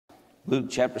Luke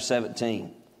chapter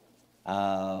 17.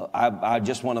 I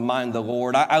just want to mind the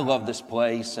Lord. I love this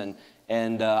place,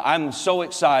 and I'm so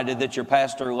excited that your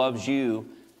pastor loves you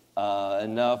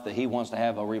enough that he wants to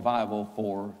have a revival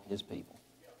for his people.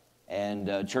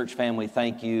 And church family,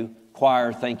 thank you.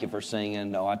 Choir, thank you for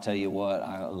singing. No, I tell you what,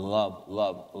 I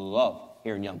love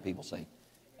hearing young people sing.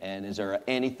 And is there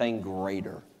anything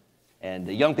greater? And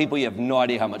the young people, you have no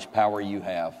idea how much power you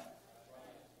have.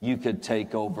 You could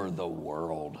take over the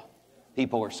world.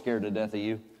 People are scared to death of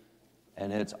you,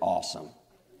 and it's awesome.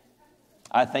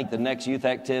 I think the next youth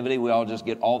activity, we all just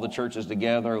get all the churches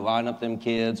together, line up them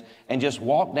kids, and just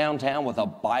walk downtown with a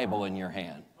Bible in your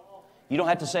hand. You don't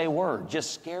have to say a word.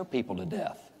 Just scare people to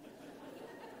death.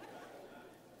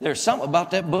 There's something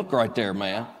about that book right there,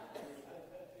 man.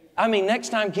 I mean, next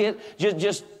time, kid,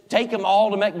 just take them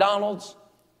all to McDonald's.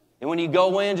 And when you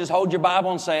go in, just hold your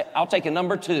Bible and say, I'll take a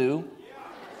number 2.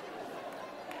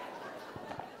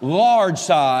 Large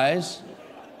size,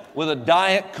 with a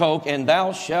Diet Coke, and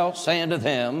thou shalt say unto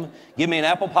them, give me an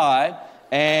apple pie.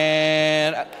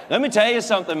 And let me tell you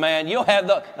something, man. You'll have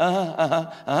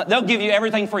the, they'll give you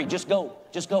everything free. Just go.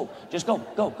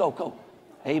 Go.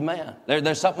 Amen.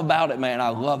 There's something about it, man. I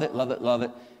love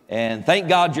it. And thank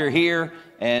God you're here.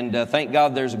 And thank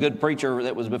God there's a good preacher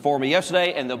that was before me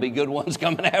yesterday, and there'll be good ones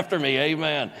coming after me.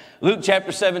 Amen. Luke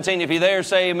chapter 17. If you're there,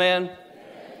 say amen. Amen.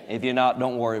 If you're not,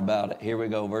 don't worry about it. Here we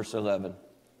go, verse 11.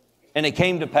 And it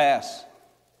came to pass,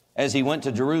 as he went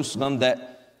to Jerusalem,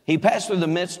 that he passed through the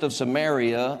midst of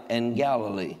Samaria and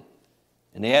Galilee.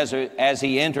 And as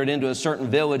he entered into a certain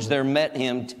village, there met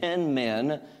him 10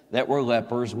 men that were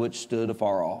lepers, which stood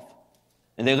afar off.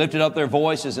 And they lifted up their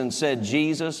voices and said,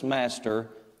 Jesus, Master,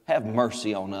 have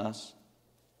mercy on us.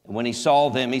 And when he saw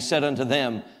them, he said unto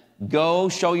them, go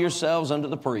show yourselves unto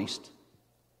the priest.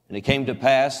 And it came to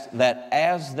pass that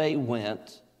as they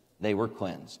went, they were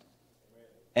cleansed.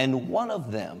 And one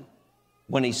of them,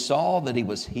 when he saw that he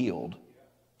was healed,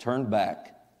 turned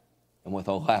back and with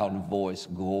a loud voice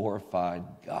glorified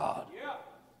God.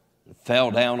 And fell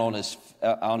down on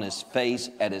his face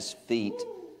at his feet,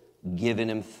 giving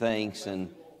him thanks,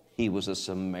 and he was a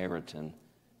Samaritan.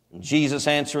 And Jesus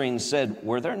answering said,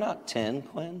 were there not 10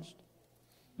 cleansed?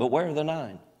 But where are the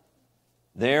 9?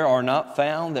 There are not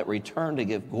found that return to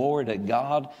give glory to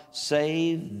God,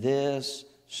 save this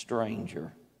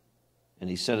stranger. And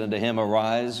he said unto him,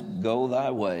 arise, go thy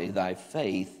way, thy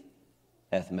faith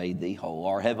hath made thee whole.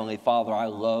 Our Heavenly Father, I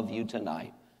love you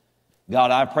tonight.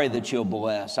 God, I pray that you'll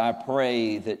bless. I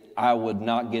pray that I would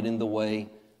not get in the way.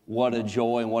 What a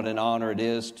joy and what an honor it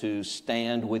is to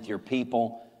stand with your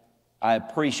people. I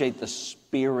appreciate the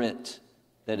spirit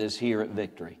that is here at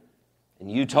Victory.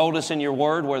 And you told us in your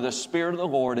word, where the Spirit of the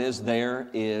Lord is, there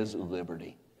is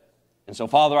liberty. And so,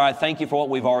 Father, I thank you for what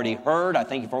we've already heard. I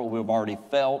thank you for what we've already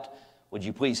felt. Would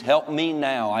you please help me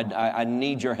now? I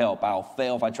need your help. I'll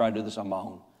fail if I try to do this on my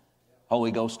own. Holy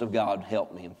Ghost of God,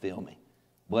 help me and fill me.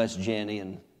 Bless Jenny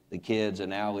and the kids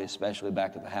and Allie, especially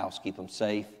back at the house. Keep them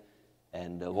safe.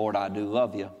 And Lord, I do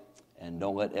love you. And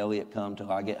don't let Elliot come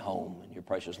till I get home. In your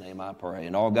precious name I pray.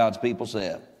 And all God's people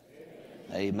said,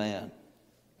 amen.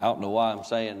 I don't know why I'm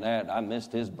saying that. I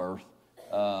missed his birth.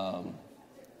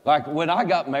 Like when I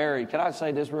got married, can I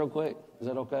say this real quick? Is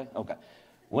that okay? Okay.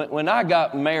 When I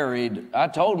got married, I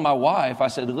told my wife, I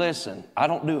said, listen, I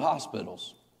don't do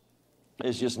hospitals.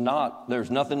 It's just not,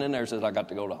 there's nothing in there that says I got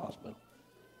to go to the hospital.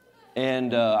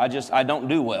 And I don't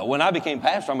do well. When I became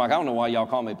pastor, I'm like, I don't know why y'all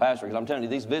call me pastor, because I'm telling you,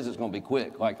 these visits are going to be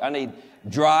quick. Like, I need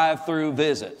drive-through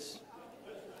visits.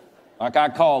 Like I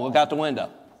call, look out the window,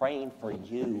 praying for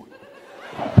you.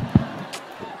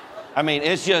 I mean,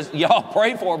 it's just, y'all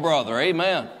pray for a brother,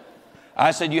 amen.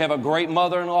 I said, you have a great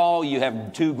mother-in-law, you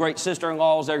have 2 great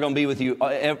sister-in-laws, they're going to be with you.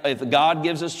 If God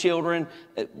gives us children,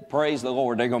 praise the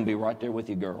Lord, they're going to be right there with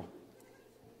you, girl.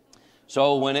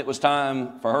 So when it was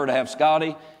time for her to have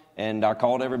Scotty, and I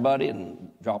called everybody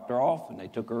and dropped her off, and they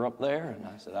took her up there, and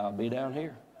I said, I'll be down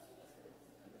here.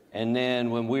 And then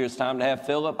when it was time to have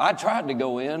Philip, I tried to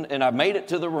go in, and I made it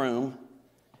to the room,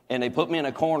 and they put me in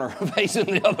a corner, facing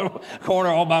the other corner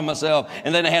all by myself.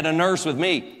 And then they had a nurse with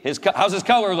me. How's his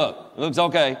color look? It looks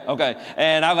okay.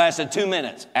 And I lasted 2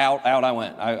 minutes. Out I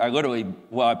went. I literally,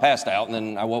 I passed out, and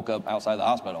then I woke up outside the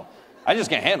hospital. I just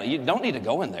can't handle it. You don't need to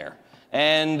go in there.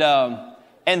 And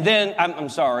then, I'm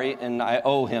sorry, and I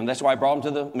owe him. That's why I brought him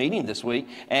to the meeting this week,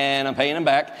 and I'm paying him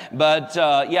back. But,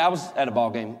 I was at a ball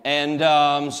game. And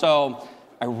so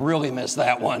I really missed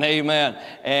that one, amen.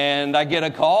 And I get a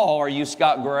call, are you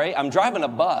Scott Gray? I'm driving a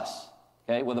bus,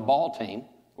 okay, with a ball team.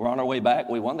 We're on our way back.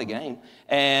 We won the game.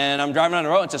 And I'm driving down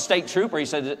the road. It's a state trooper. He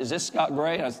said, is this Scott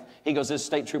Gray? He goes, this is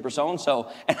state trooper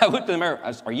so-and-so. And I looked in the mirror. I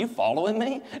said, are you following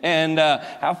me? And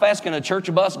how fast can a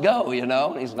church bus go, you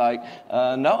know? And he's like,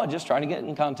 no, I'm just trying to get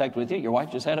in contact with you. Your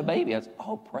wife just had a baby. I said,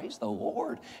 oh, praise the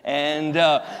Lord. And,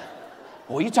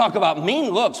 well, you talk about mean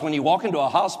looks when you walk into a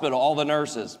hospital, all the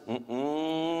nurses. You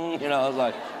know, I was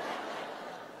like,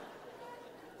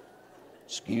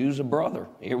 excuse a brother.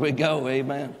 Here we go,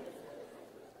 amen.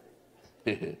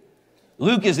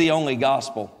 Luke is the only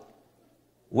gospel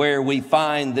where we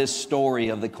find this story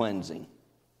of the cleansing.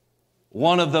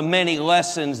 One of the many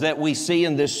lessons that we see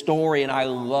in this story, and I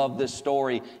love this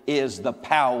story, is the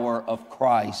power of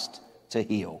Christ to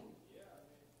heal.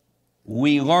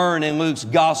 We learn in Luke's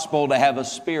gospel to have a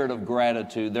spirit of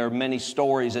gratitude. There are many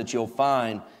stories that you'll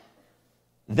find.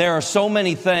 There are so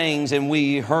many things, and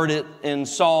we heard it in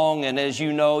song, and as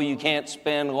you know, you can't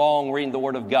spend long reading the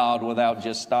Word of God without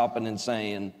just stopping and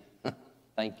saying,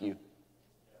 thank you.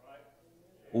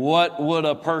 What would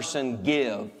a person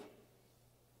give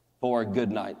for a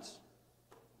good night's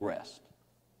rest?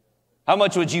 How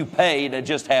much would you pay to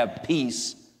just have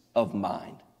peace of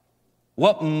mind?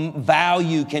 What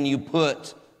value can you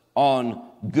put on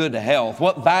good health?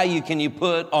 What value can you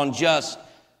put on just,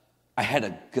 I had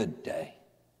a good day?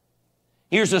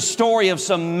 Here's a story of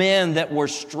some men that were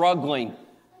struggling.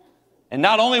 And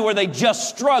not only were they just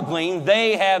struggling,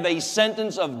 they have a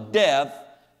sentence of death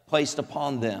placed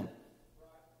upon them.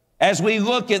 As we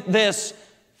look at this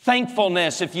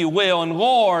thankfulness, if you will, and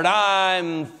Lord,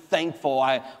 I'm thankful.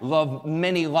 I love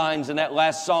many lines in that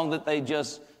last song that they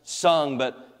just sung,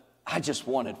 but I just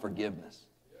wanted forgiveness.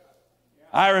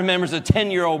 I remember as a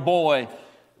 10-year-old boy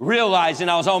realizing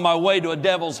I was on my way to a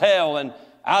devil's hell, and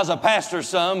I was a pastor's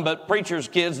son, but preacher's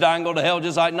kids die and go to hell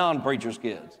just like non-preacher's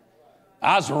kids.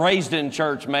 I was raised in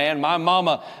church, man. My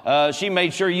mama, she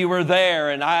made sure you were there,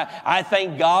 and I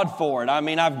thank God for it. I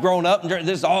mean, I've grown up,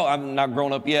 I'm not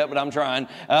grown up yet, but I'm trying.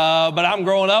 But I'm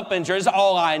growing up in church. It's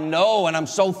all I know, and I'm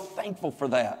so thankful for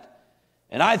that.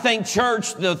 And I think,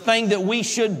 church, the thing that we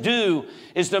should do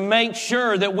is to make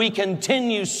sure that we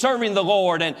continue serving the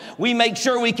Lord and we make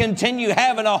sure we continue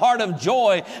having a heart of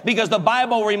joy, because the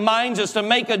Bible reminds us to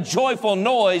make a joyful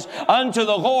noise unto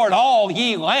the Lord, all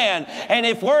ye land. And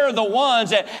if we're the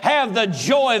ones that have the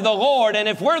joy of the Lord, and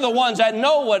if we're the ones that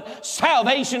know what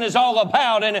salvation is all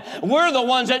about, and we're the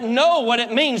ones that know what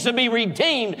it means to be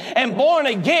redeemed and born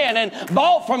again and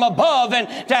bought from above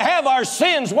and to have our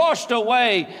sins washed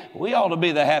away, we ought to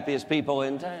be the happiest people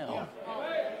in town.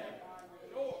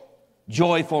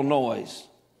 Joyful noise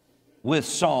with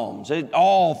psalms.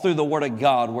 All through the Word of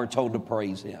God, we're told to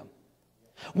praise Him.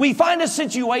 We find a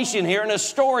situation here and a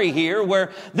story here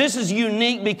where this is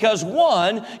unique because,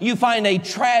 one, you find a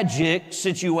tragic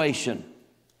situation.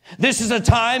 This is a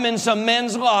time in some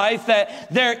men's life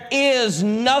that there is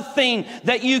nothing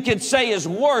that you could say is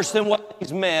worse than what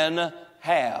these men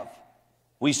have.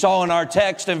 We saw in our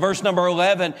text in verse number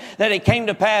 11 that it came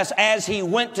to pass as he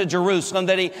went to Jerusalem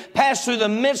that he passed through the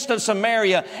midst of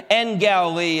Samaria and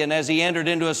Galilee. And as he entered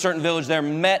into a certain village, there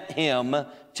met him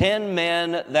 10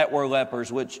 men that were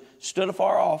lepers, which stood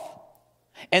afar off.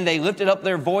 And they lifted up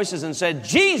their voices and said,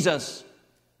 Jesus,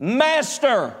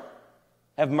 Master,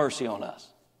 have mercy on us.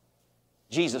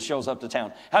 Jesus shows up to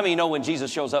town. How many know when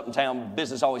Jesus shows up in town,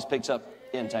 business always picks up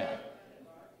in town?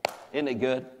 Isn't it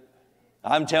good?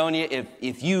 I'm telling you,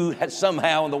 if you had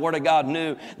somehow in the Word of God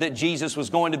knew that Jesus was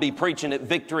going to be preaching at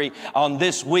Victory on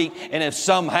this week, and if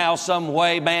somehow, some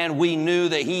way, man, we knew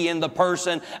that He in the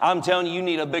person, I'm telling you, you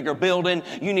need a bigger building,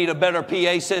 you need a better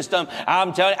PA system.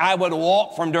 I'm telling you, I would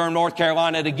walk from Durham, North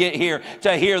Carolina to get here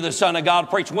to hear the Son of God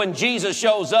preach. When Jesus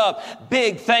shows up,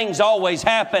 big things always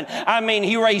happen. I mean,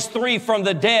 He raised 3 from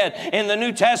the dead in the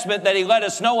New Testament that He let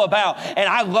us know about, and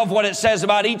I love what it says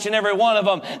about each and every one of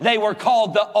them. They were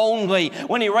called the only.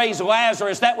 When He raised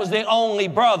Lazarus, that was the only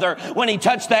brother. When He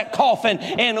touched that coffin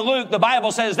in Luke, the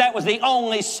Bible says that was the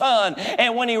only son.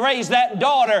 And when He raised that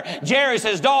daughter,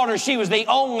 Jairus' daughter, she was the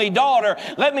only daughter.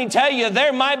 Let me tell you,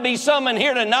 there might be some in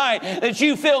here tonight that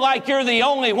you feel like you're the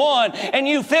only one, and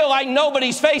you feel like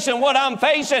nobody's facing what I'm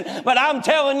facing. But I'm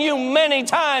telling you many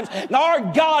times, our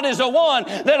God is the one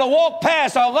that'll walk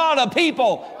past a lot of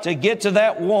people to get to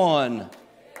that one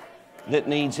that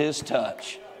needs His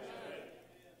touch.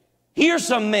 Here's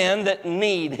some men that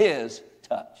need His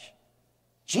touch.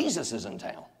 Jesus is in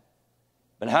town.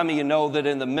 But how many of you know that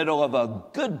in the middle of a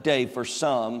good day for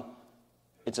some,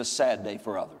 it's a sad day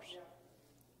for others?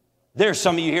 There's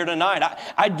some of you here tonight.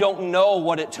 I don't know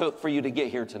what it took for you to get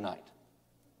here tonight.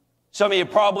 Some of you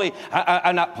probably,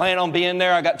 I'm not planning on being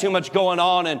there. I got too much going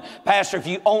on. And Pastor, if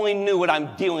you only knew what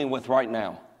I'm dealing with right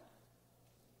now.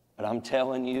 But I'm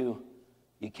telling you,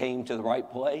 you came to the right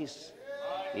place.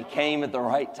 You came at the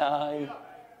right time.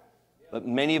 But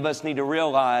many of us need to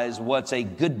realize what's a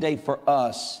good day for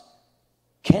us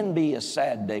can be a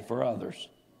sad day for others.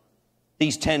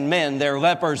 These 10 men, they're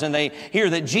lepers, and they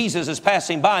hear that Jesus is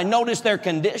passing by. Notice their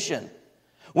condition.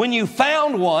 When you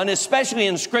found one, especially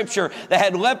in Scripture, that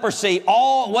had leprosy,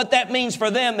 all what that means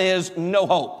for them is no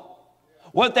hope.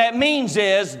 What that means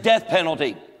is death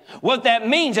penalty. What that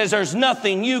means is there's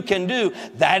nothing you can do.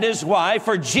 That is why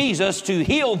for Jesus to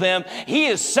heal them, He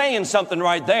is saying something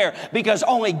right there, because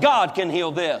only God can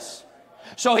heal this.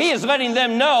 So He is letting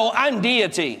them know, I'm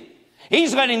deity.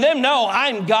 He's letting them know,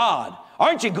 I'm God.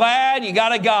 Aren't you glad you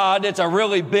got a God that's a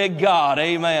really big God?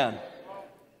 Amen.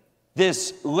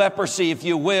 This leprosy, if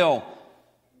you will,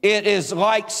 it is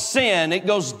like sin. It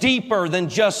goes deeper than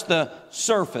just the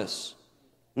surface.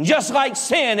 Just like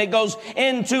sin, it goes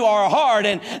into our heart.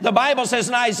 And the Bible says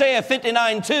in Isaiah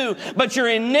 59:2, but your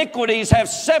iniquities have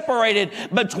separated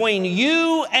between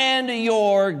you and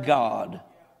your God.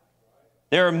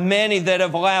 There are many that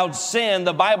have allowed sin,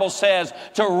 the Bible says,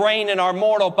 to reign in our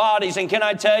mortal bodies. And can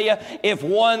I tell you, if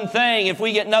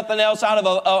we get nothing else out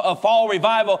of a fall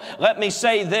revival, let me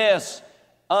say this,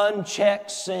 unchecked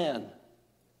sin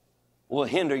will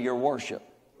hinder your worship.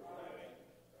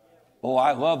 Oh,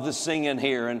 I love the singing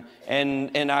here,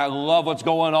 and I love what's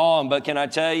going on, but can I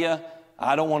tell you,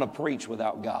 I don't want to preach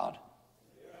without God.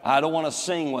 I don't want to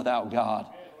sing without God.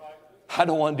 I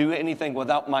don't want to do anything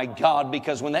without my God,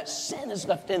 because when that sin is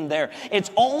left in there,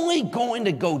 it's only going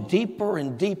to go deeper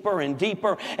and deeper and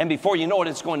deeper. And before you know it,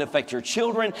 it's going to affect your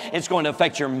children. It's going to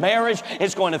affect your marriage.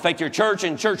 It's going to affect your church.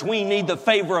 And church, we need the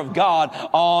favor of God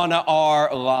on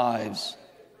our lives.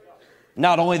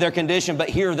 Not only their condition, but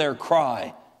hear their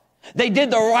cry. They did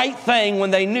the right thing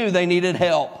when they knew they needed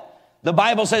help. The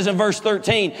Bible says in verse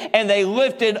 13, and they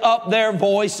lifted up their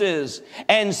voices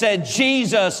and said,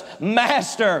 Jesus,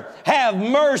 Master, have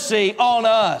mercy on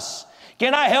us.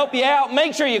 Can I help you out?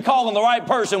 Make sure you're calling the right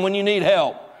person when you need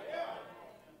help.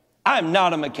 I'm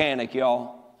not a mechanic,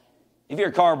 y'all. If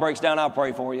your car breaks down, I'll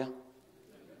pray for you.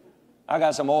 I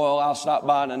got some oil. I'll stop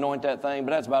by and anoint that thing, but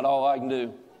that's about all I can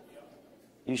do.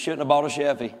 You shouldn't have bought a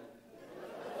Chevy.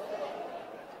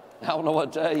 I don't know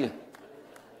what to tell you.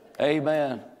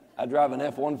 Amen. I drive an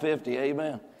F-150,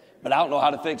 amen. But I don't know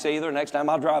how to fix either. Next time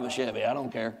I'll drive a Chevy. I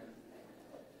don't care.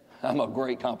 I'm a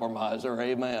great compromiser,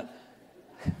 amen.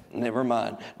 Never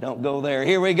mind. Don't go there.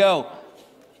 Here we go.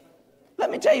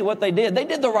 Let me tell you what they did. They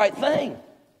did the right thing.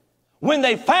 When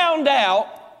they found out,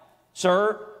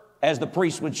 sir, as the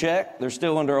priest would check, they're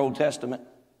still under Old Testament,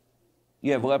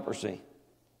 you have leprosy,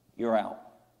 you're out.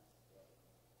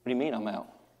 What do you mean I'm out?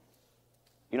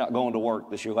 You're not going to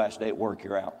work. This is your last day at work.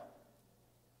 You're out.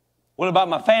 What about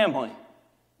my family?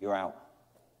 You're out.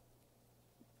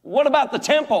 What about the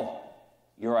temple?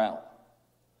 You're out.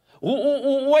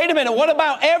 Wait a minute. What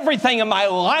about everything in my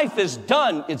life is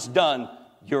done? It's done.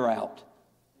 You're out.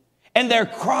 And their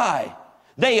cry,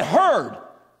 they heard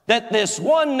that this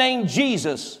one named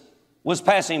Jesus was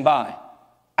passing by.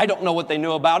 I don't know what they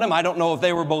knew about him. I don't know if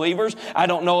they were believers. I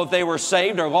don't know if they were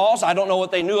saved or lost. I don't know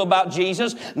what they knew about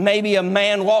Jesus. Maybe a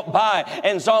man walked by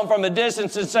and saw him from a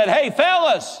distance and said, hey,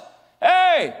 fellas,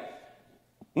 hey,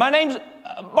 my name's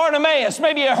Bartimaeus.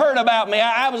 Maybe you heard about me.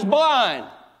 I was blind.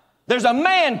 There's a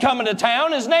man coming to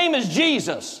town. His name is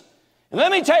Jesus. And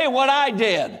let me tell you what I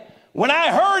did. When I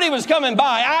heard he was coming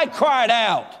by, I cried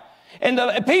out. And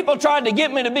the people tried to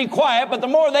get me to be quiet, but the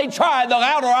more they tried, the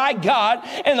louder I got.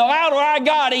 And the louder I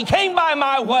got, he came by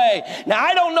my way. Now,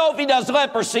 I don't know if he does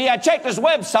leprosy. I checked his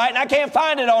website, and I can't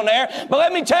find it on there. But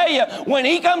let me tell you, when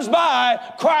he comes by,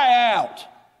 cry out.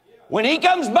 When he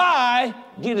comes by,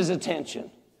 get his attention.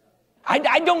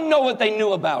 I don't know what they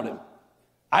knew about him.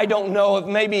 I don't know if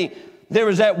maybe there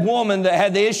was that woman that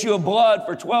had the issue of blood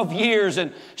for 12 years,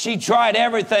 and she tried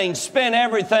everything, spent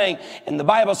everything. And the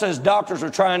Bible says doctors are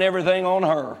trying everything on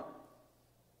her.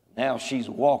 Now she's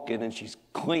walking, and she's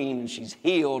clean, and she's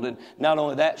healed. And not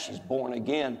only that, she's born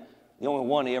again. The only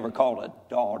one he ever called a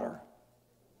daughter.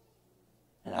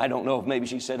 And I don't know if maybe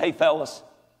she said, hey, fellas,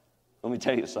 let me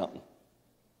tell you something.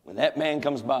 When that man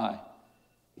comes by,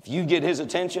 if you get his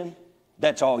attention,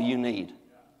 that's all you need.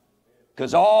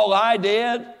 Because all I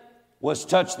did was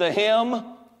touch the hem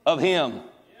of him.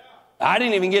 I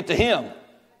didn't even get to him.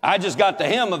 I just got the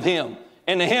hem of him.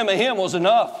 And the hem of him was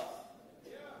enough.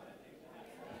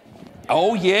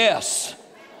 Oh, yes.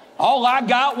 All I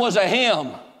got was a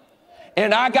hem.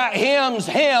 And I got him's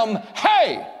hem.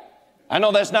 Hey! I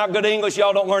know that's not good English.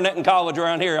 Y'all don't learn that in college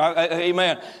around here.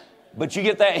 Amen. But you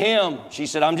get that hem. She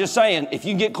said, I'm just saying, if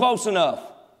you get close enough,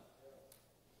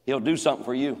 he'll do something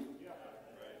for you.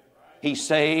 He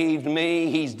saved me.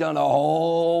 He's done a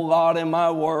whole lot in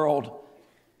my world.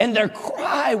 And their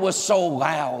cry was so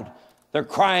loud. They're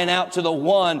crying out to the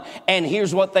one. And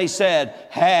here's what they said.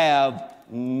 Have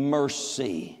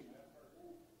mercy.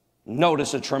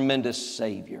 Notice a tremendous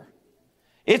Savior.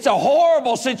 It's a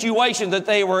horrible situation that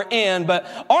they were in, but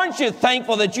aren't you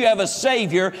thankful that you have a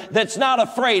Savior that's not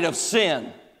afraid of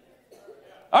sin?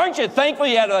 Aren't you thankful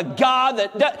you have a God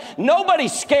that nobody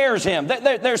scares him?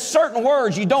 There's certain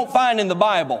words you don't find in the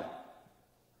Bible.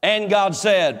 And God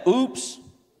said, oops,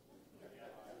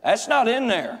 that's not in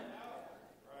there.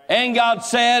 And God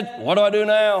said, what do I do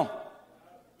now?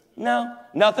 No,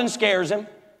 nothing scares him.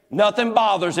 Nothing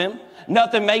bothers him.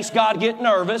 Nothing makes God get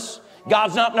nervous.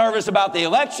 God's not nervous about the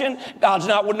election. God's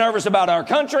not nervous about our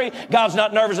country. God's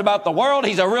not nervous about the world.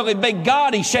 He's a really big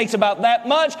God. He shakes about that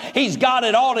much. He's got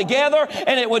it all together.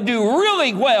 And it would do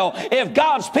really well if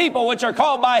God's people, which are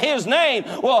called by his name,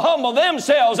 will humble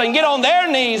themselves and get on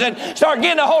their knees and start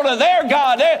getting a hold of their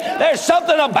God. There's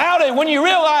something about it when you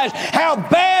realize how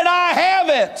bad I have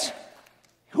it.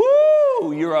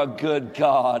 Whoo, you're a good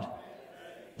God.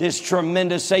 This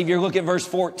tremendous Savior. Look at verse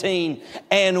 14.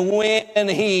 And when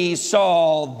he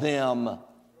saw them.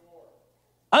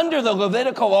 Under the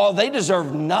Levitical law, they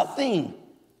deserved nothing.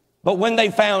 But when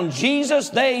they found Jesus,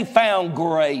 they found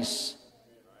grace.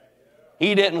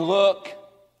 He didn't look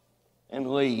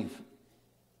and leave.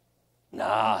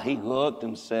 Nah, he looked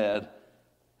and said,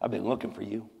 I've been looking for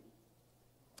you.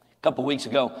 A couple weeks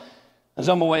ago, I was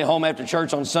on my way home after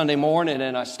church on Sunday morning,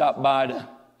 and I stopped by to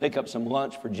pick up some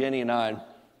lunch for Jenny and I.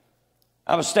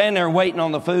 I was standing there waiting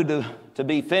on the food to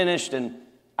be finished, and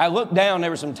I looked down. There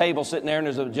were some tables sitting there, and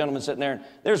there's a gentleman sitting there. And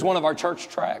there's one of our church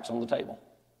tracts on the table.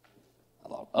 I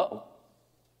thought, uh-oh,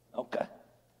 okay.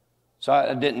 So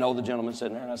I didn't know the gentleman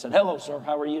sitting there, and I said, hello, sir,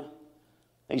 how are you?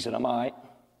 He said, I'm all right.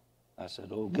 I said,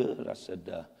 oh, good. I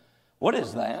said, what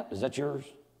is that? Is that yours?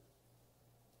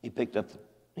 He picked up,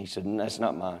 he said, that's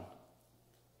not mine.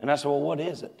 And I said, well, what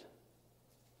is it?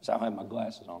 I said, I have my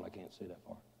glasses on. I can't see that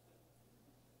far.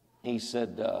 He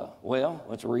said, well,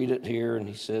 let's read it here. And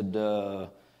he said,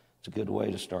 it's a good way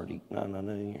to start eating. No,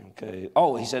 okay.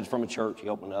 Oh, he said it's from a church. He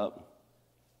opened up.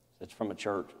 It's from a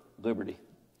church, Liberty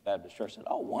Baptist Church. I said,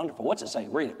 oh, wonderful. What's it say?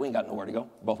 Read it. We ain't got nowhere to go.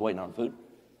 We're both waiting on food.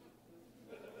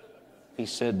 He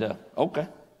said, okay.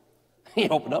 He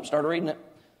opened up, started reading it.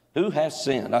 Who has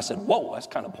sinned? I said, whoa, that's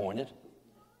kind of pointed.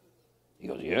 He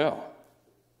goes, yeah.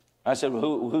 I said,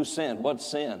 well, who sinned? What's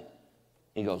sin?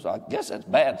 He goes, I guess that's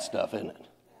bad stuff, isn't it?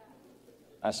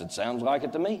 I said, sounds like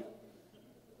it to me.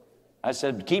 I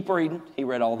said, keep reading. He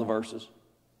read all the verses.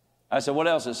 I said, what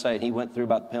else is it say? He went through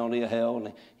about the penalty of hell,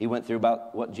 and he went through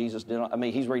about what Jesus did. I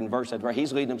mean, he's reading verse after verse.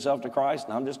 He's leading himself to Christ,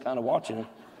 and I'm just kind of watching him.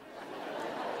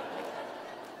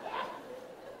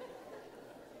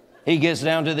 He gets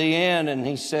down to the end, and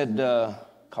he said,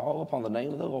 call upon the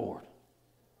name of the Lord.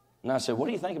 And I said, what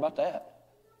do you think about that?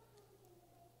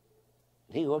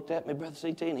 And he looked at me, Brother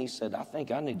CT, and he said, I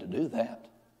think I need to do that.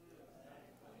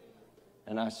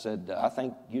 And I said, I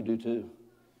think you do too.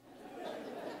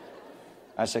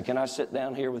 I said, can I sit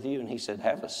down here with you? And he said,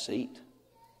 have a seat.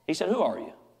 He said, who are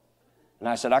you? And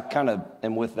I said, I kind of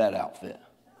am with that outfit.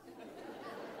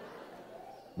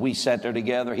 We sat there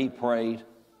together. He prayed.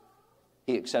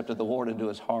 He accepted the Lord into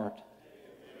his heart.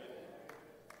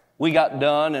 We got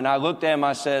done, and I looked at him.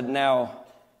 I said, now,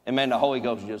 and man, the Holy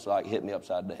Ghost just like hit me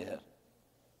upside the head.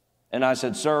 And I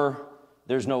said, sir,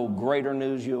 there's no greater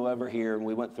news you'll ever hear. And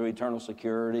we went through eternal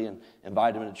security and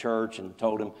invited him to church and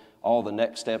told him all the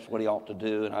next steps, what he ought to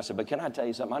do. And I said, but can I tell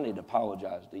you something? I need to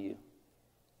apologize to you.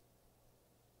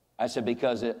 I said,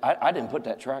 because I didn't put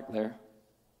that tract there.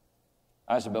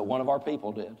 I said, but one of our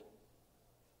people did.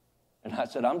 And I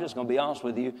said, I'm just going to be honest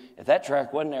with you. If that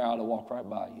tract wasn't there, I'd have walked right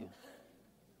by you.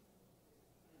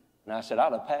 And I said,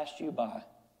 I'd have passed you by.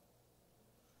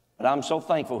 But I'm so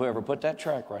thankful whoever put that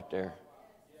tract right there.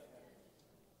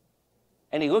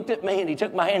 And he looked at me and he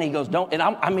took my hand and he goes, don't, and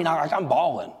I'm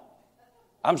bawling.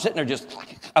 I'm sitting there just,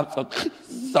 I'm so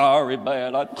sorry,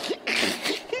 man.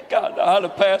 God, I'd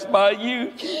have passed by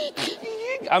you.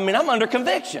 I mean, I'm under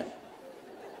conviction.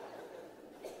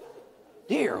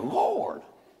 Dear Lord.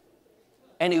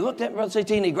 And he looked at me, Brother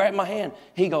CT, and he grabbed my hand.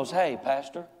 He goes, hey,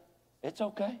 Pastor, it's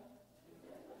okay.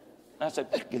 I said,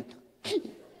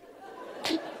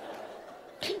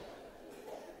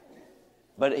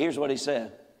 but here's what he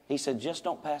said. He said, just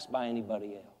don't pass by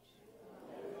anybody else.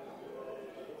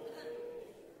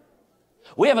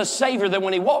 We have a Savior that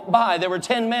when he walked by, there were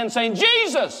 10 men saying,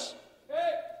 Jesus,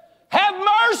 have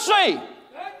mercy.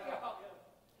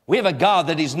 We have a God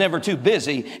that he's never too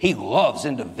busy. He loves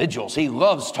individuals. He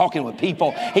loves talking with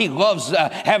people. He loves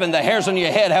having the hairs on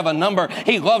your head have a number.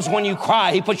 He loves when you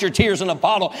cry. He puts your tears in a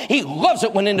bottle. He loves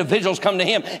it when individuals come to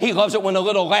him. He loves it when a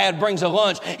little lad brings a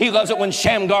lunch. He loves it when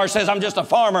Shamgar says, I'm just a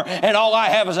farmer and all I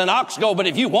have is an ox goad, but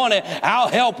if you want it, I'll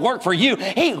help work for you.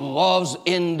 He loves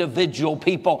individual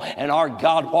people. And our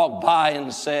God walked by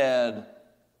and said,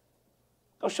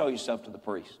 go show yourself to the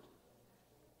priest.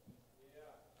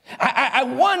 I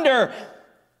wonder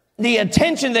the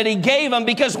attention that he gave them,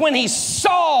 because when he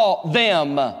saw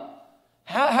them,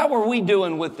 how are we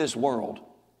doing with this world?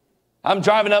 I'm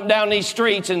driving up down these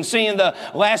streets and seeing the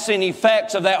lasting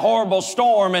effects of that horrible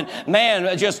storm and,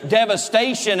 man, just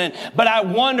devastation. But I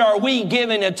wonder, are we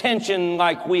giving attention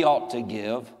like we ought to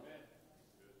give?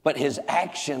 But his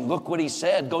action, look what he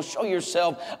said, go show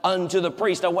yourself unto the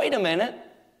priest. Now, wait a minute.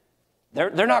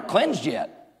 They're not cleansed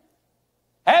yet.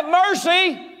 Have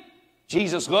mercy.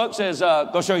 Jesus looks, says,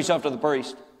 go show yourself to the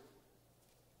priest.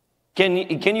 Can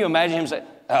you imagine him say,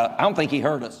 I don't think he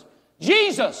heard us.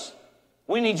 Jesus,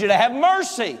 we need you to have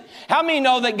mercy. How many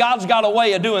know that God's got a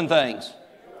way of doing things?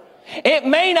 It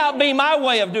may not be my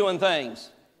way of doing things.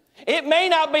 It may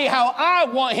not be how I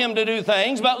want him to do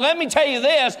things, but let me tell you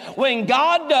this, when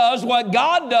God does what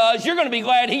God does, you're going to be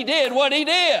glad he did what he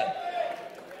did.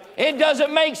 It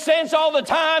doesn't make sense all the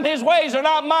time. His ways are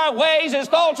not my ways. His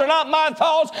thoughts are not my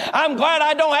thoughts. I'm glad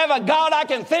I don't have a God I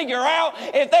can figure out.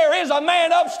 If there is a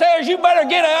man upstairs, you better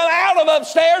get out of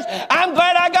upstairs. I'm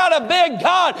glad I got a big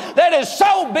God that is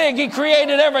so big he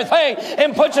created everything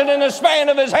and puts it in the span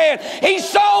of his hand. He's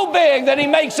so big that he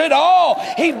makes it all.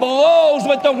 He blows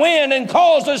with the wind and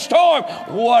calls the storm.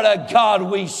 What a God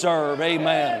we serve.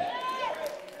 Amen.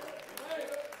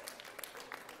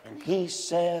 And he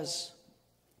says,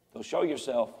 go show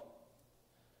yourself.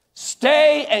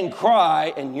 Stay and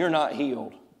cry and you're not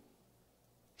healed.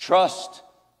 Trust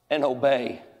and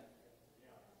obey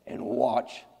and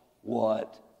watch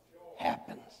what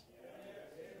happens.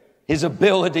 His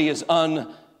ability is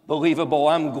unbelievable.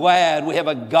 I'm glad we have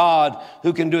a God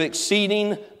who can do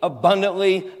exceeding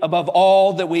abundantly above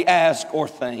all that we ask or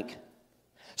think.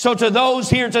 So to those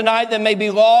here tonight that may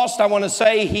be lost, I want to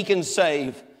say he can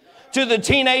save. To the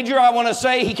teenager, I want to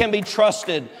say he can be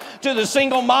trusted. To the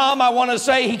single mom, I want to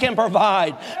say he can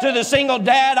provide. To the single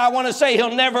dad, I want to say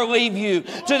he'll never leave you.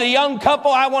 To the young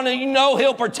couple, I want to know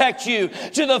he'll protect you.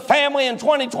 To the family in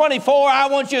 2024, I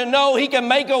want you to know he can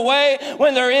make a way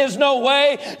when there is no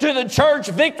way. To the church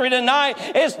victory tonight,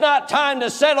 it's not time to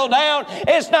settle down.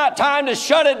 It's not time to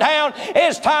shut it down.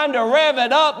 It's time to rev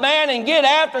it up, man, and get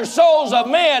after souls of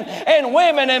men and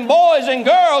women and boys and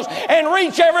girls and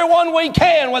reach everyone we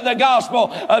can with the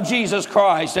gospel of Jesus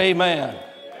Christ. Amen.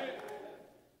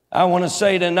 I want to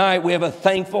say tonight we have a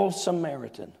thankful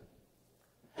Samaritan.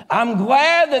 I'm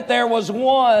glad that there was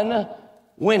one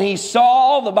when he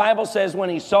saw, the Bible says, when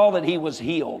he saw that he was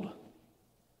healed,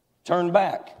 turned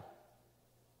back.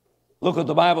 Look what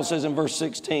the Bible says in verse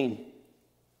 16.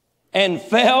 And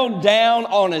fell down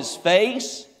on his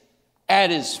face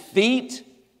at his feet,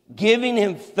 giving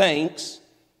him thanks,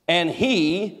 and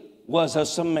he was a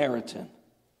Samaritan.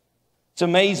 It's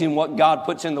amazing what God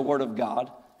puts in the Word of God.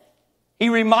 He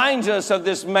reminds us of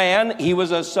this man. He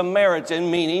was a Samaritan,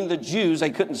 meaning the Jews, they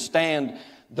couldn't stand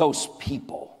those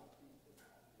people.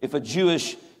 If a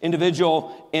Jewish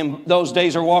individual in those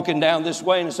days are walking down this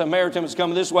way and a Samaritan was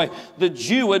coming this way, the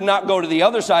Jew would not go to the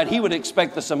other side. He would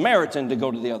expect the Samaritan to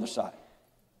go to the other side.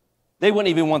 They wouldn't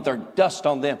even want their dust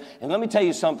on them. And let me tell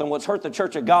you something. What's hurt the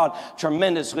church of God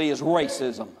tremendously is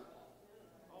racism.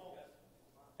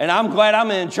 And I'm glad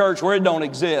I'm in church where it don't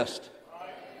exist.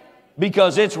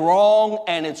 Because it's wrong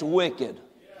and it's wicked.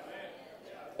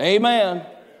 Amen.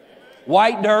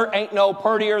 White dirt ain't no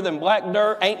prettier than black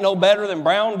dirt, ain't no better than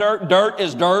brown dirt. Dirt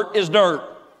is dirt is dirt.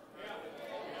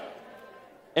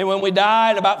 And when we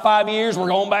die in about 5 years, we're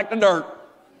going back to dirt.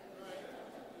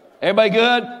 Everybody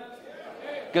good?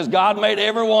 Because God made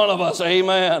every one of us.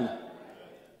 Amen.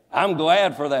 I'm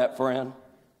glad for that, friend.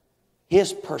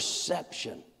 His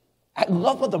perception. I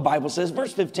love what the Bible says,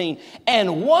 verse 15.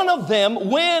 And one of them,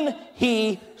 when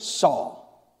he saw.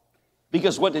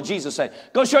 Because what did Jesus say?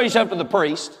 Go show yourself to the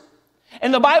priest.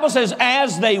 And the Bible says,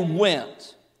 as they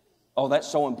went. Oh, that's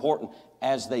so important.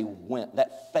 As they went.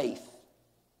 That faith.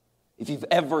 If you've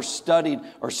ever studied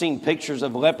or seen pictures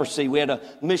of leprosy, we had a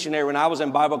missionary when I was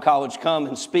in Bible college come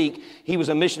and speak. He was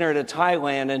a missionary to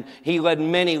Thailand, and he led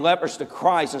many lepers to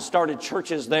Christ and started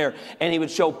churches there. And he would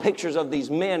show pictures of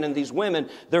these men and these women.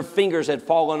 Their fingers had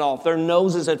fallen off. Their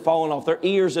noses had fallen off. Their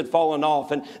ears had fallen off.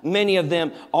 And many of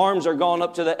them, arms are gone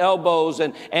up to the elbows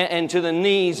and to the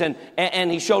knees.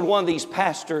 And he showed one of these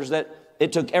pastors that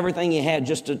it took everything he had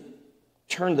just to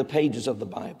turn the pages of the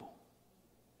Bible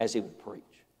as he would preach.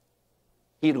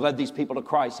 He had led these people to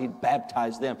Christ. He'd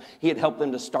baptized them. He had helped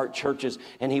them to start churches,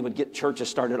 and he would get churches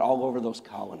started all over those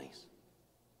colonies.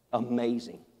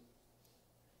 Amazing.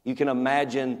 You can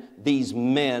imagine these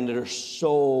men that are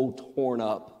so torn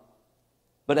up.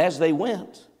 But as they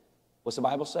went, what's the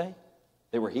Bible say?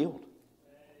 They were healed.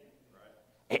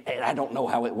 And I don't know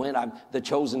how it went. The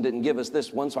Chosen didn't give us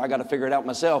this one, so I got to figure it out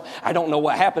myself. I don't know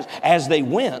what happens. As they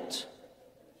went,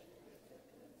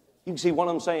 you can see one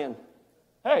of them saying,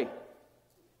 hey,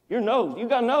 your nose, you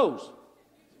got a nose.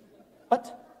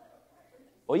 What?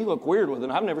 Well, you look weird with it.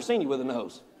 I've never seen you with a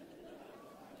nose.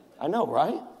 I know,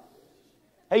 right?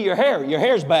 Hey, your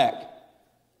hair's back.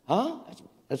 Huh?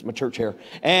 That's my church hair.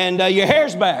 And your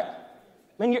hair's back.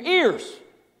 Man, your ears,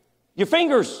 your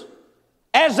fingers.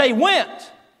 As they went,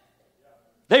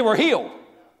 they were healed.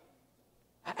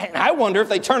 And I wonder if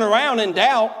they turn around in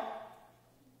doubt,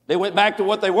 they went back to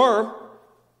what they were.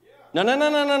 No.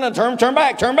 Turn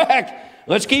back.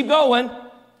 Let's keep going.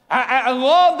 I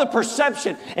love the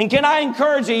perception. And can I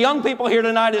encourage the young people here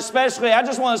tonight especially? I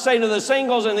just want to say to the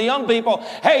singles and the young people,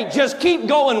 hey, just keep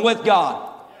going with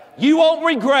God. You won't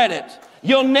regret it.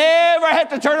 You'll never have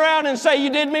to turn around and say, you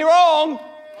did me wrong.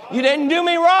 You didn't do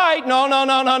me right. No.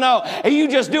 And you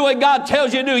just do what God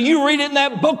tells you to do. You read it in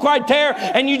that book right there,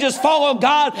 and you just follow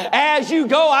God as you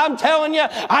go. I'm telling you,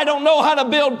 I don't know how to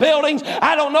build buildings.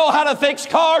 I don't know how to fix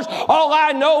cars. All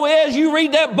I know is you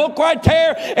read that book right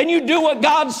there, and you do what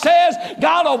God says.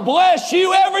 God will bless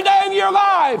you every day of your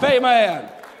life. Amen.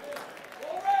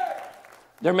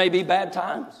 There may be bad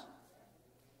times.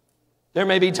 There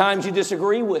may be times you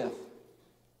disagree with.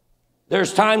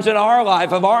 There's times in our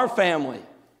life, of our family,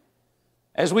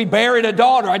 as we buried a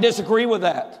daughter, I disagree with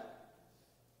that.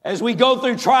 As we go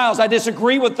through trials, I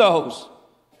disagree with those.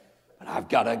 But I've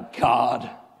got a God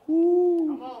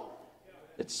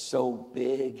that's so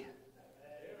big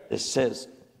that says,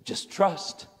 just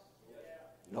trust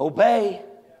and obey.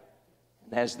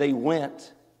 And as they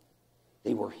went,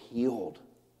 they were healed.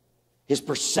 His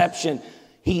perception,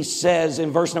 he says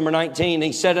in verse number 19,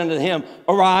 he said unto him,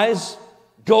 arise,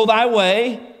 go thy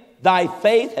way, thy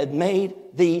faith had made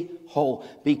thee whole.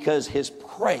 Because his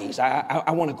praise,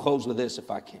 I want to close with this if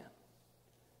I can.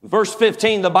 Verse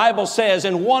 15, the Bible says,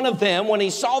 and one of them, when he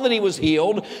saw that he was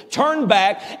healed, turned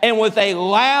back and with a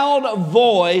loud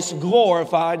voice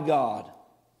glorified God.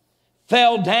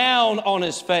 Fell down on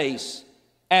his face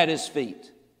at his feet.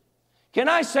 Can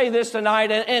I say this tonight?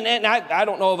 And I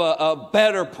don't know of a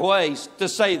better place to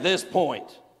say this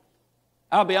point.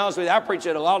 I'll be honest with you, I preach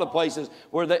at a lot of places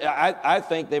where I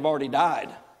think they've already died.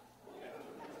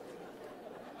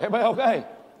 Everybody okay?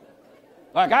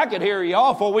 Like I could hear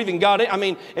y'all before we even got it. I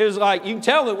mean, it was like, you can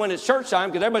tell that when it's church time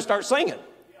because everybody starts singing.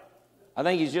 I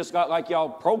think he's just got like y'all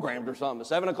programmed or something. At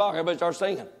 7 o'clock, everybody starts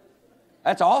singing.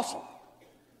 That's awesome.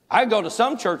 I go to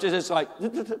some churches, it's like,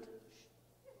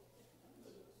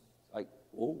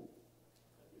 whoa,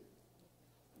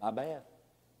 my bad.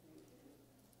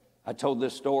 I told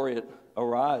this story at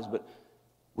Arise, but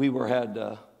we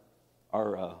had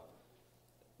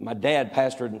my dad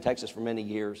pastored in Texas for many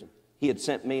years, and he had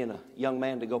sent me and a young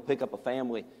man to go pick up a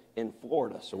family in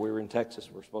Florida. So we were in Texas.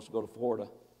 We were supposed to go to Florida,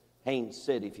 Haines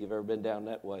City, if you've ever been down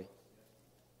that way.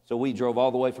 So we drove all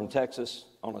the way from Texas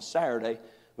on a Saturday.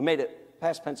 We made it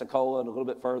past Pensacola and a little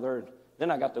bit further. And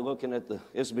then I got to looking at this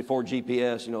was before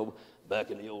GPS, back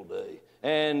in the old day.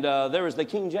 And there was the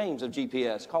King James of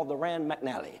GPS called the Rand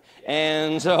McNally.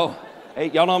 And so, hey,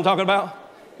 y'all know what I'm talking about?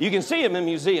 You can see them in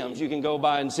museums. You can go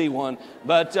by and see one.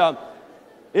 But this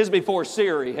is before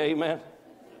Siri. Amen.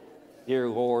 Dear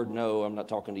Lord, no, I'm not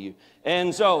talking to you.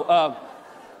 And so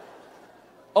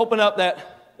open up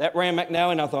that Rand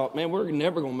McNally, and I thought, man, we're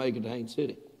never going to make it to Haines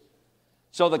City.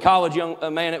 So the college young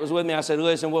man that was with me, I said,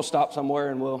 listen, we'll stop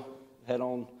somewhere and we'll head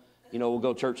on. We'll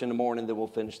go to church in the morning, then we'll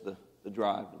finish the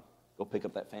drive and go pick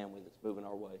up that family that's moving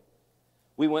our way.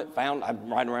 We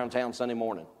I'm riding around town Sunday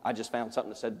morning. I just found something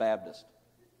that said Baptist.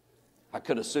 I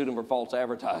could have sued him for false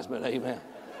advertisement, amen.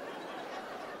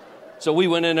 So we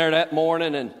went in there that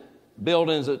morning, and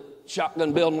buildings, a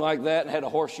shotgun building like that, and had a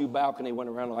horseshoe balcony, went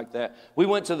around like that. We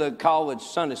went to the college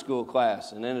Sunday school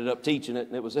class and ended up teaching it,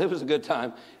 and it was a good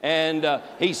time. And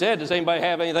he said, does anybody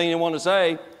have anything they want to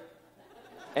say?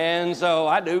 And so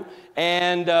I do.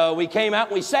 And we came out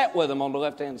and we sat with him on the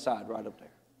left-hand side right up there.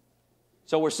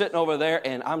 So we're sitting over there,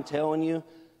 and I'm telling you,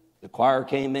 the choir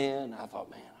came in. I thought,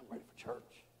 man, I'm ready for church.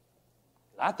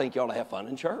 I think you ought to have fun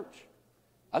in church.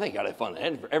 I think you ought to have fun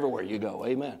everywhere you go.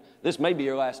 Amen. This may be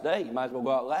your last day. You might as well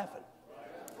go out laughing.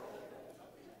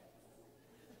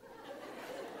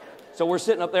 So we're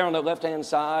sitting up there on the left-hand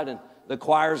side, and the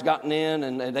choir's gotten in,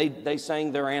 and they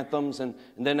sang their anthems, and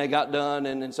then they got done,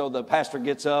 and so the pastor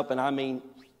gets up, and I mean,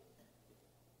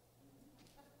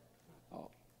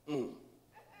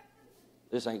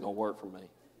 this ain't going to work for me.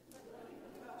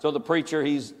 So the preacher,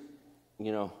 he's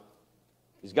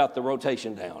got the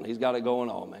rotation down. He's got it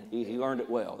going on, man. He learned it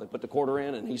well. They put the quarter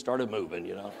in, and he started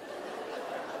moving,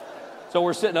 So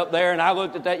we're sitting up there, and I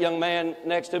looked at that young man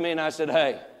next to me, and I said,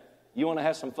 hey, you want to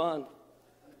have some fun?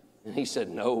 And he said,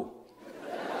 no.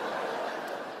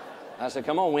 I said,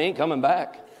 come on, we ain't coming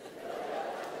back.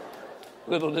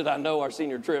 Little did I know our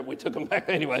senior trip, we took him back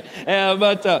anyway.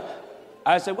 But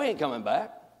I said, we ain't coming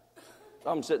back. So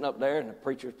I'm sitting up there, and the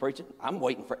preacher's preaching. I'm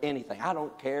waiting for anything. I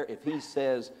don't care if he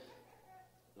says,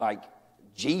 like,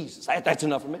 Jesus. That's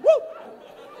enough for me. Woo!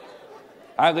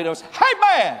 I lead over, hey,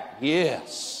 man.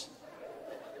 Yes.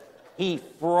 He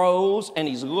froze, and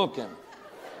he's looking.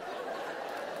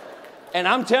 And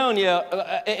I'm telling you,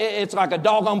 it's like a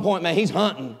dog on point, man. He's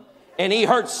hunting. And he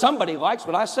heard somebody likes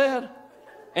what I said.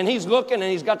 And he's looking,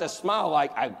 and he's got this smile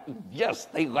like, yes,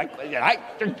 they like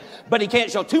it. But he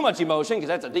can't show too much emotion because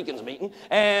that's a deacon's meeting.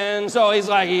 And so he's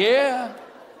like, yeah.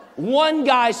 One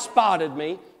guy spotted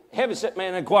me. Heavy-set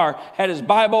man in the choir. Had his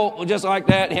Bible just like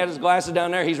that. He had his glasses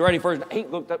down there. He's ready for his... He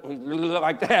looked up, and he looked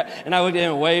like that. And I looked at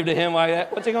him and waved to him like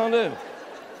that. What's he going to do?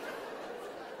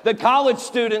 The college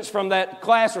students from that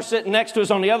class are sitting next to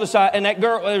us on the other side, and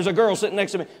there's a girl sitting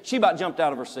next to me. She about jumped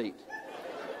out of her seat.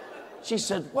 She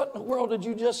said, what in the world did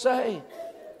you just say?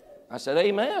 I said,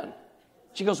 amen.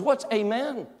 She goes, what's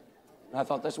amen? And I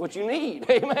thought, that's what you need,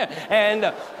 amen.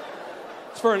 And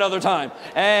it's for another time.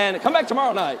 And come back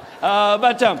tomorrow night.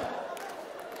 I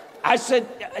said,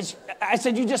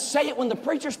 you just say it when the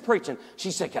preacher's preaching.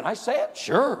 She said, can I say it?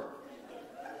 Sure.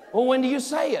 Well, when do you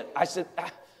say it? I said,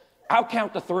 I'll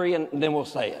count to 3 and then we'll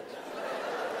say it.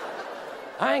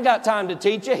 I ain't got time to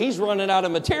teach you. He's running out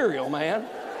of material, man.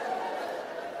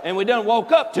 And we done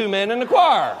woke up 2 men in the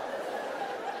choir.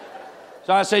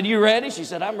 So I said, you ready? She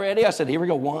said, I'm ready. I said, here we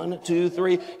go. 1, 2,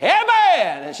 3.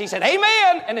 Amen. And she said,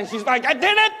 amen. And then she's like, I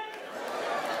did it.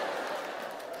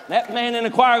 That man in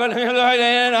the choir going like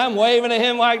that. I'm waving at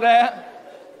him like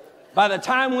that. By the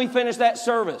time we finish that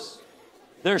service,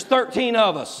 there's 13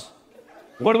 of us.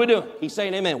 What are we doing? He's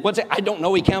saying amen. What's it? I don't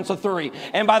know. He counts to 3.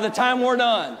 And by the time we're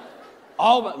done,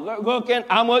 all looking,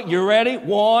 I'm looking, you ready?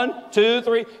 1, 2,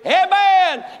 3,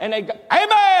 amen! And they go,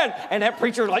 amen! And that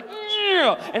preacher's like,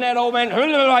 yeah! And that old man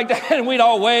like that, and we'd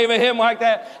all wave at him like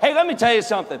that. Hey, let me tell you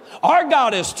something. Our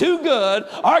God is too good,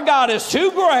 our God is too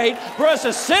great for us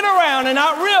to sit around and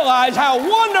not realize how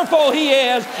wonderful He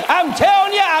is. I'm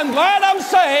telling you, I'm glad I'm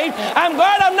saved. I'm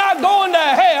glad I'm not going to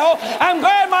hell. I'm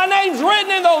glad my name's written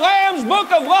in the Lamb's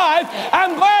Book of Life.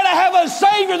 I'm glad I have a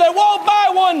Savior that walked by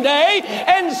one day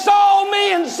and saw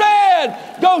me and said,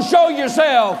 go show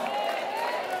yourself.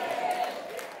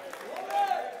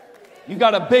 You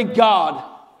got a big God.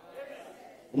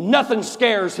 Nothing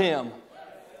scares Him.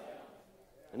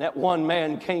 And that one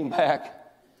man came back.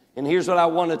 And here's what I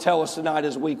want to tell us tonight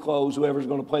as we close. Whoever's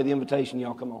going to play the invitation,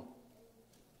 y'all come on.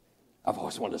 I've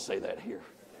always wanted to say that here.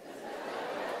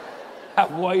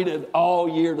 I've waited all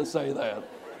year to say that.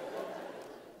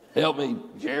 Help me,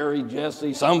 Jerry,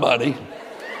 Jesse, somebody.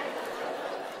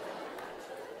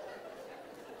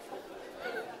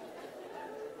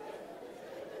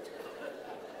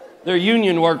 They're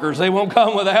union workers. They won't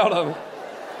come without them.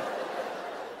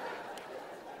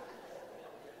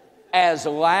 As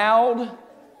loud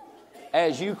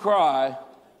as you cry,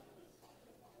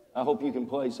 I hope you can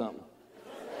play something.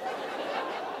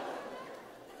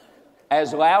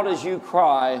 As loud as you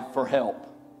cry for help,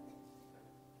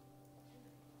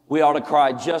 we ought to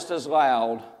cry just as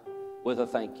loud with a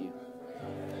thank you.